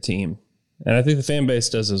aspect of their team. And I think the fan base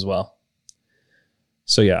does as well.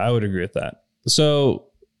 So yeah, I would agree with that. So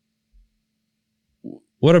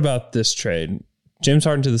what about this trade? James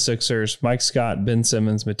Harden to the Sixers, Mike Scott, Ben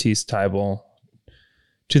Simmons, Matisse Thybulle,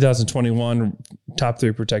 2021 top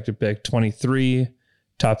 3 protected pick, 23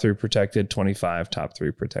 top 3 protected, 25 top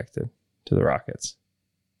 3 protected to the Rockets.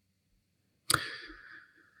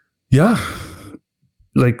 Yeah.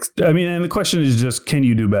 Like, I mean, and the question is just, can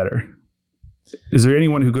you do better? Is there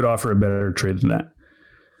anyone who could offer a better trade than that?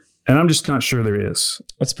 And I'm just not sure there is.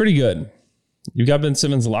 That's pretty good. You've got Ben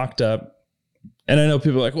Simmons locked up. And I know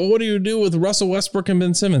people are like, well, what do you do with Russell Westbrook and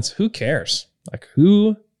Ben Simmons? Who cares? Like,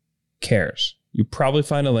 who cares? You probably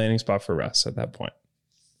find a landing spot for Russ at that point,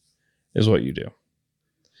 is what you do.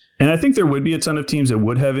 And I think there would be a ton of teams that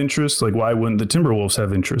would have interest. Like, why wouldn't the Timberwolves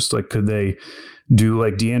have interest? Like, could they do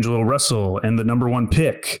like D'Angelo Russell and the number 1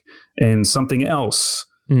 pick and something else?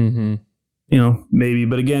 Mm-hmm. You know, maybe.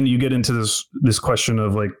 But again, you get into this question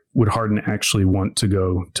of like, would Harden actually want to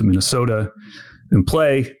go to Minnesota and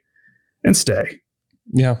play and stay?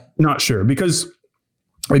 Yeah. Not sure. Because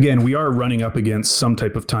again, we are running up against some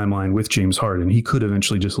type of timeline with James Harden. He could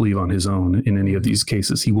eventually just leave on his own in any of these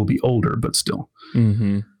cases. He will be older, but still.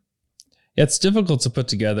 Mm-hmm. Yeah, it's difficult to put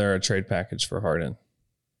together a trade package for Harden.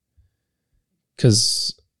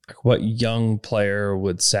 Because what young player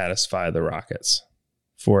would satisfy the Rockets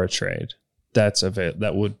for a trade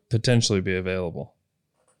that would potentially be available?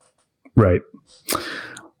 Right.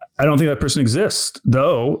 I don't think that person exists,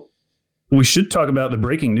 though. We should talk about the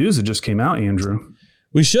breaking news that just came out, Andrew.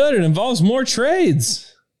 We should. It involves more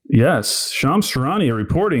trades. Yes. Shams Charania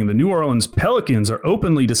reporting the New Orleans Pelicans are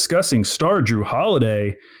openly discussing star Jrue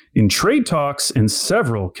Holiday in trade talks, and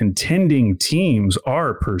several contending teams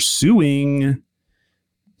are pursuing.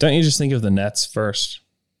 Don't you just think of the Nets first?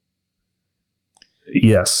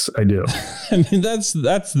 Yes, I do. I mean, that's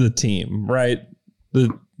the team, right? The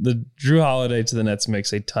Jrue Holiday to the Nets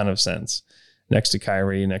makes a ton of sense. Next to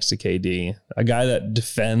Kyrie, next to KD, a guy that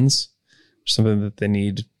defends, something that they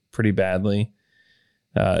need pretty badly.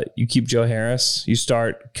 You keep Joe Harris. You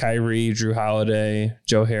start Kyrie, Jrue Holiday,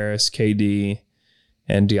 Joe Harris, KD,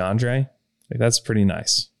 and DeAndre. Like, that's pretty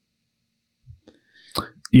nice.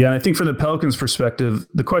 Yeah, I think from the Pelicans' perspective,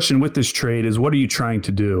 the question with this trade is, what are you trying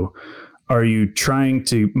to do? Are you trying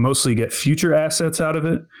to mostly get future assets out of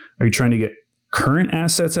it? Are you trying to get current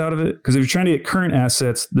assets out of it? Because if you're trying to get current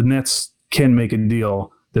assets, the Nets can make a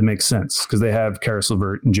deal that makes sense because they have Karis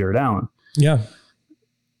LeVert and Jared Allen. Yeah.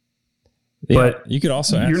 But you could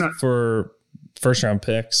also ask for first round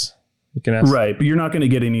picks. You can ask, right, but you're not going to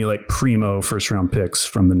get any like primo first round picks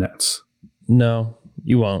from the Nets. No,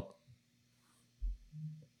 you won't.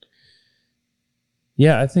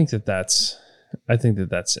 Yeah, I think that's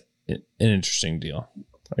an interesting deal.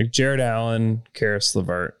 Like Jared Allen, Karis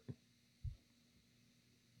LeVert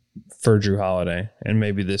for Jrue Holiday, and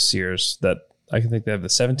maybe this year's that I can think they have the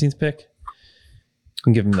 17th pick. You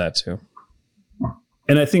can give them that too.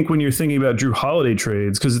 And I think when you're thinking about Jrue Holiday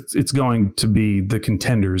trades, because it's going to be the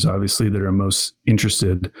contenders, obviously, that are most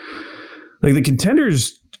interested. Like the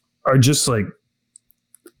contenders are just like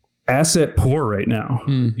asset poor right now.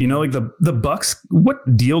 You know, like the Bucks.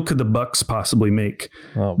 What deal could the Bucks possibly make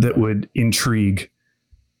that would intrigue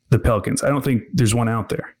the Pelicans? I don't think there's one out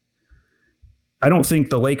there. I don't think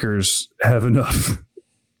the Lakers have enough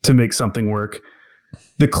to make something work.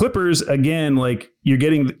 The Clippers, again, like you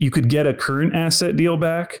could get a current asset deal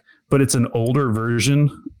back, but it's an older version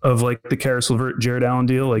of like the Karis LeVert, Jared Allen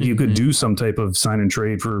deal. Like you could do some type of sign and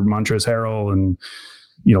trade for Montrezl Harrell and,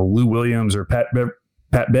 you know, Lou Williams or Pat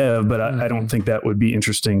Bev, but I don't think that would be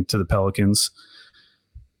interesting to the Pelicans.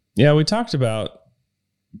 Yeah, we talked about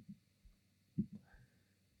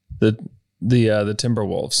the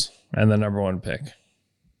Timberwolves and the number one pick.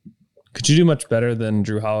 Could you do much better than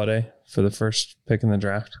Jrue Holiday for the first pick in the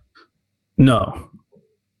draft? No.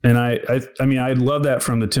 And I mean, I love that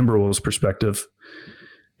from the Timberwolves perspective.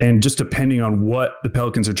 And just depending on what the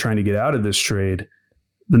Pelicans are trying to get out of this trade,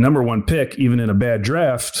 the number one pick, even in a bad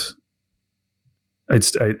draft, I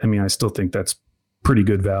still think that's pretty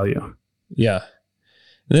good value. Yeah.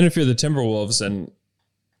 And then if you're the Timberwolves, and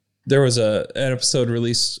there was an episode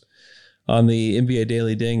released on the NBA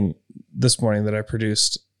Daily Ding this morning that I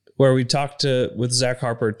produced, where we talked with Zach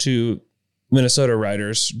Harper, two Minnesota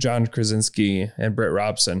writers, John Krasinski and Brett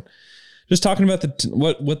Robson, just talking about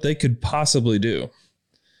what they could possibly do.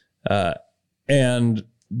 And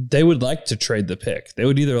they would like to trade the pick. They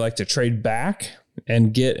would either like to trade back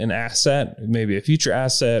and get an asset, maybe a future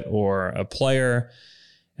asset or a player,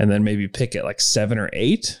 and then maybe pick at like 7 or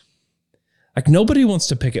 8. Like nobody wants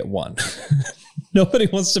to pick at 1. Nobody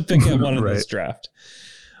wants to pick at 1 in this draft.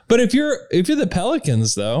 But if you're the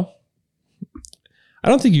Pelicans, though, I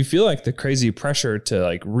don't think you feel like the crazy pressure to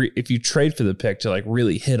like if you trade for the pick to like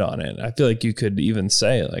really hit on it. I feel like you could even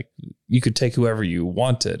say like you could take whoever you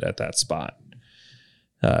wanted at that spot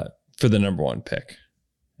for the number one pick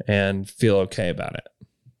and feel okay about it.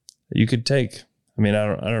 You could take. I mean,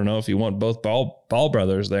 I don't know if you want both Ball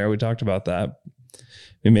brothers there. We talked about that. I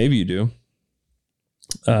mean, maybe you do.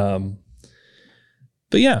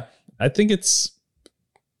 But yeah, I think that's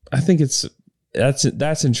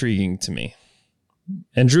intriguing to me.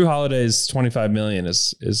 And Jrue Holiday's $25 million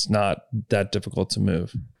is not that difficult to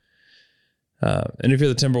move. And if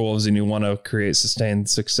you're the Timberwolves and you want to create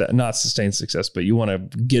not sustained success, but you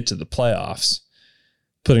want to get to the playoffs,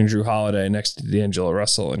 putting Jrue Holiday next to D'Angelo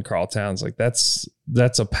Russell and Karl Towns, like that's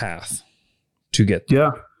a path to get there.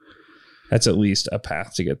 Yeah. That's at least a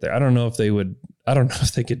path to get there. I don't know if they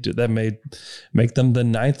could do that. May make them the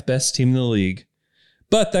 9th best team in the league,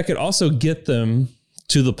 but that could also get them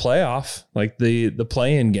to the playoff, like the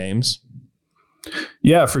play-in games.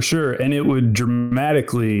 Yeah, for sure. And it would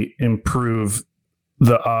dramatically improve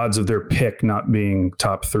the odds of their pick not being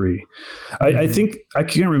top 3. I think, I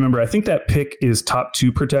can't remember. I think that pick is top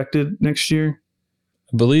 2 protected next year.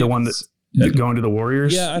 I believe the one that's going to the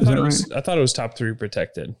Warriors. Yeah, I thought it was top 3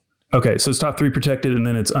 protected. Okay, so it's top 3 protected and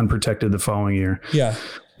then it's unprotected the following year. Yeah.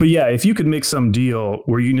 But yeah, if you could make some deal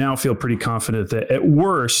where you now feel pretty confident that at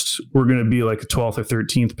worst we're going to be like a 12th or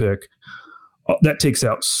 13th pick, that takes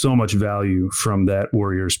out so much value from that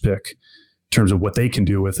Warriors pick in terms of what they can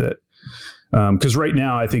do with it. Because right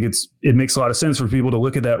now, I think it makes a lot of sense for people to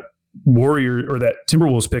look at that Warrior or that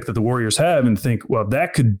Timberwolves pick that the Warriors have and think, well,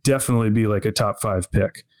 that could definitely be like a top 5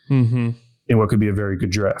 pick in what could be a very good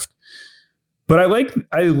draft. But I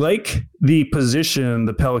like the position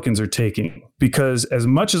the Pelicans are taking, because as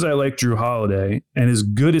much as I like Drew Holiday and as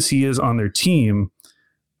good as he is on their team,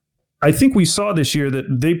 I think we saw this year that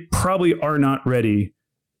they probably are not ready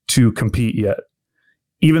to compete yet,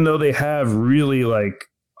 even though they have really like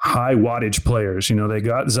high wattage players. You know, they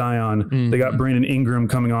got Zion, they got Brandon Ingram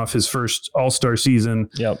coming off his first All-Star season.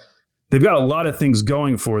 Yep. They've got a lot of things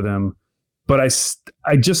going for them. But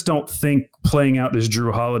I just don't think playing out this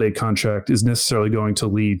Drew Holiday contract is necessarily going to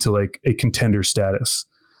lead to like a contender status.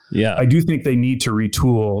 Yeah. I do think they need to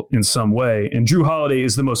retool in some way. And Drew Holiday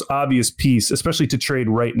is the most obvious piece, especially to trade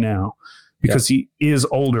right now, because he is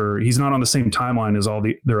older. He's not on the same timeline as all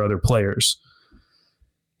their other players.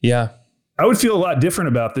 Yeah. I would feel a lot different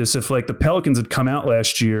about this if like the Pelicans had come out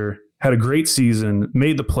last year, had a great season,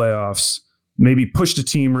 made the playoffs, maybe pushed a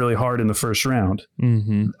team really hard in the first round.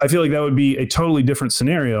 I feel like that would be a totally different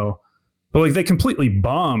scenario, but like they completely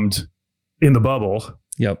bombed in the bubble.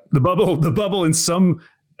 Yep. The bubble in some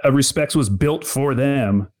respects was built for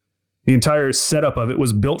them. The entire setup of it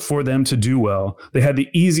was built for them to do well. They had the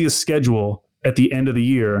easiest schedule at the end of the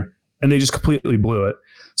year and they just completely blew it.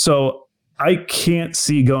 So I can't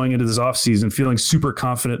see going into this offseason feeling super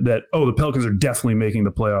confident that, the Pelicans are definitely making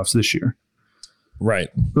the playoffs this year. Right.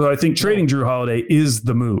 So I think trading Drew Holiday is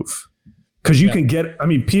the move, because you can get,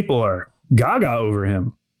 people are gaga over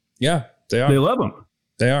him. Yeah, they are. They love him.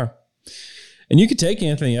 They are. And you could take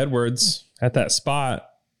Anthony Edwards at that spot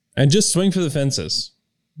and just swing for the fences.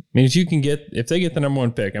 I mean, if they get the number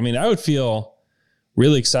 1 pick, I would feel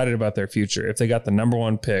really excited about their future if they got the number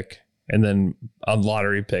 1 pick and then a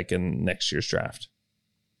lottery pick in next year's draft.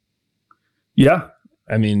 Yeah.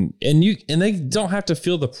 And they don't have to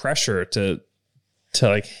feel the pressure to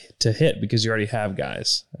hit, because you already have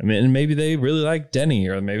guys. And maybe they really like Denny,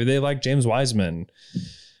 or maybe they like James Wiseman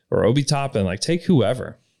or Obi Toppin. Like, take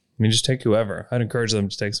whoever. Just take whoever. I'd encourage them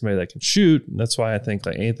to take somebody that can shoot. That's why I think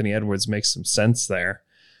like Anthony Edwards makes some sense there,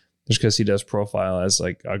 just because he does profile as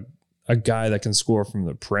like a guy that can score from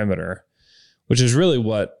the perimeter, which is really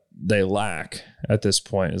what they lack at this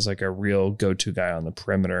point, is like a real go-to guy on the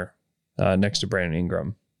perimeter next to Brandon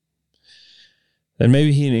Ingram. And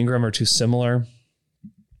maybe he and Ingram are too similar.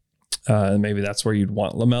 Maybe that's where you'd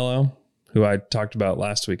want LaMelo, who I talked about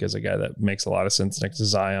last week as a guy that makes a lot of sense next to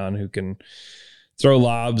Zion, who can throw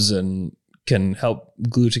lobs and can help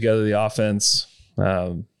glue together the offense.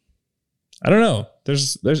 I don't know.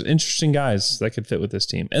 There's interesting guys that could fit with this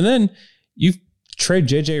team. And then you trade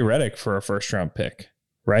JJ Redick for a first round pick,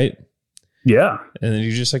 right? Yeah. And then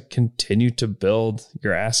you just like continue to build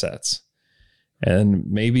your assets. And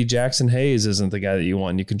maybe Jackson Hayes isn't the guy that you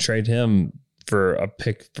want. You can trade him for a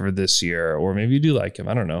pick for this year, or maybe you do like him.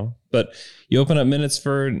 I don't know. But you open up minutes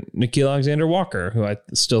for Nickeil Alexander-Walker, who I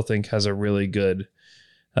still think has a really good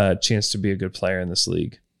chance to be a good player in this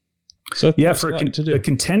league. So yeah, for a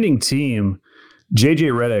contending team,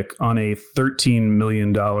 JJ Redick on a $13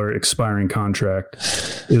 million expiring contract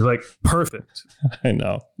is like perfect. I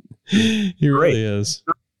know. He really is.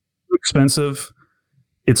 Expensive.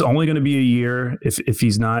 It's only going to be a year if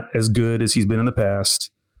he's not as good as he's been in the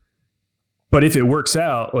past. But if it works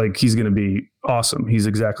out, like, he's going to be awesome. He's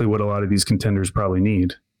exactly what a lot of these contenders probably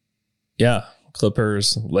need. Yeah.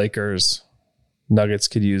 Clippers, Lakers, Nuggets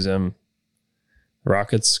could use him.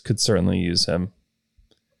 Rockets could certainly use him.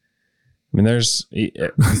 There's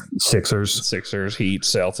Sixers, Heat,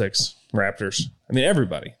 Celtics, Raptors.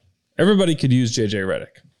 Everybody. Everybody could use JJ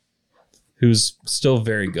Redick, who's still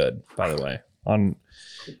very good, by the way.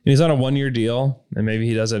 He's on a 1-year deal, and maybe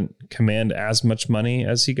he doesn't command as much money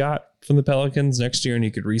as he got from the Pelicans next year, and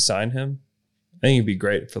you could re-sign him. I think it'd be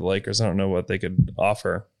great for the Lakers. I don't know what they could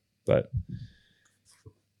offer, but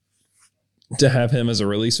to have him as a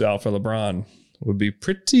release valve for LeBron would be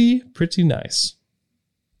pretty nice.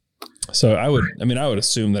 So I would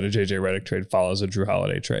assume that a JJ Redick trade follows a Drew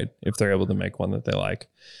Holiday trade if they're able to make one that they like.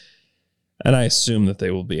 And I assume that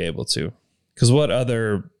they will be able to, because what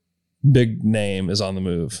other big name is on the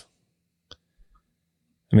move?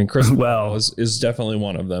 Chris Paul is definitely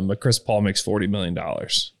one of them, but Chris Paul makes $40 million.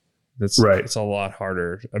 That's right. It's a lot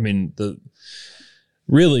harder. The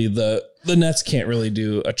Nets can't really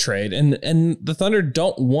do a trade, and the Thunder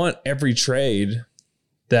don't want every trade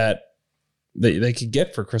that they could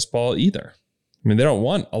get for Chris Paul either. I mean, they don't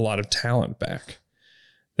want a lot of talent back.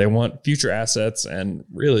 They want future assets, and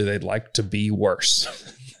really they'd like to be worse.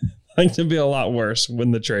 Like to be a lot worse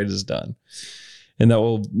when the trade is done. And that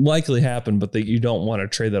will likely happen, but you don't want a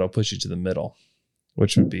trade that'll push you to the middle,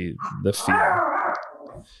 which would be the fear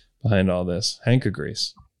behind all this. Hank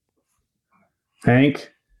agrees.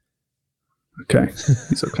 Hank? Okay.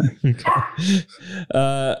 He's okay.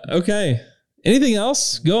 Okay. Anything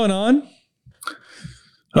else going on?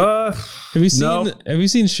 Have you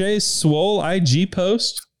seen Shea's swole IG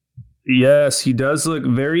post? Yes, he does look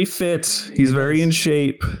very fit. He's very in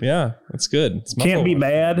shape. Yeah, that's good. Can't be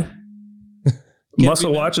bad.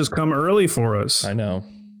 Muscle Watch has come early for us. I know.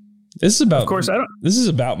 This is about, of course, this is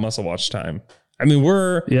about Muscle Watch time. I mean,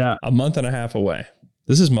 we're a month and a half away.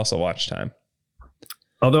 This is Muscle Watch time.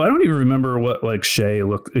 Although I don't even remember what like Shea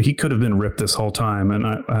looked. He could have been ripped this whole time, and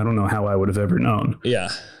I don't know how I would have ever known. Yeah.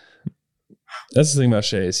 That's the thing about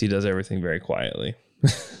Shea is he does everything very quietly.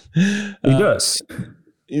 He does.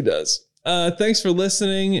 He does. Thanks for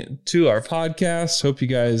listening to our podcast. Hope you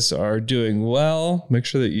guys are doing well. Make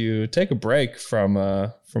sure that you take a break from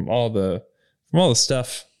all the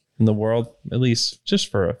stuff in the world, at least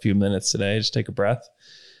just for a few minutes today. Just take a breath.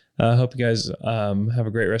 Hope you guys have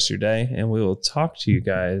a great rest of your day, and we will talk to you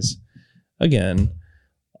guys again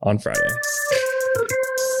on Friday.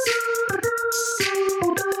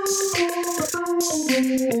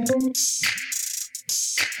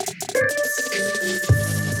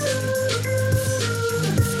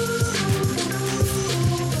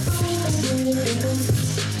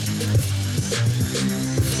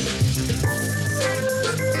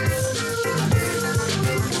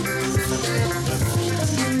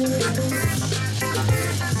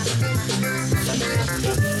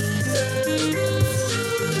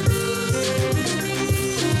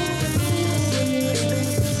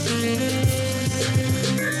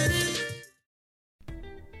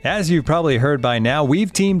 As you've probably heard by now,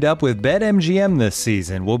 we've teamed up with BetMGM this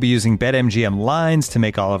season. We'll be using BetMGM lines to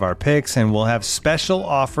make all of our picks, and we'll have special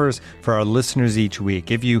offers for our listeners each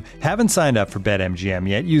week. If you haven't signed up for BetMGM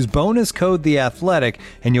yet, use bonus code The Athletic,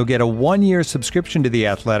 and you'll get a 1-year subscription to The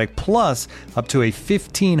Athletic, plus up to a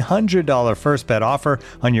 $1,500 first bet offer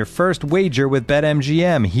on your first wager with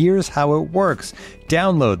BetMGM. Here's how it works.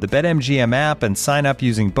 Download the BetMGM app and sign up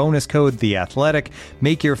using bonus code The Athletic.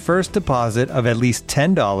 Make your first deposit of at least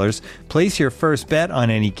 $10. Place your first bet on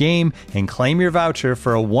any game and claim your voucher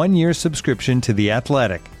for a 1-year subscription to The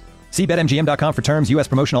Athletic. See BetMGM.com for terms. U.S.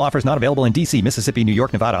 promotional offers not available in D.C., Mississippi, New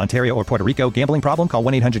York, Nevada, Ontario, or Puerto Rico. Gambling problem? Call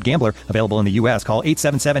 1-800-GAMBLER. Available in the U.S. Call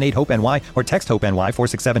 877-8-HOPE-NY or text HOPE-NY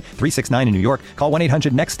 467-369 in New York. Call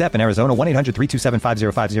 1-800-NEXT-STEP in Arizona.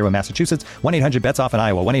 1-800-327-5050 in Massachusetts. 1-800-BETS-OFF in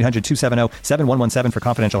Iowa. 1-800-270-7117 for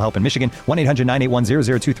confidential help in Michigan.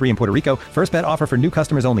 1-800-981-0023 in Puerto Rico. First bet offer for new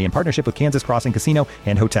customers only in partnership with Kansas Crossing Casino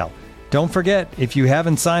and Hotel. Don't forget, if you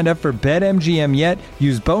haven't signed up for BetMGM yet,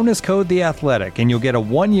 use bonus code The Athletic, and you'll get a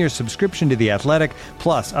 1-year subscription to The Athletic,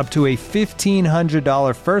 plus up to a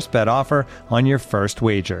 $1,500 first bet offer on your first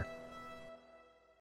wager.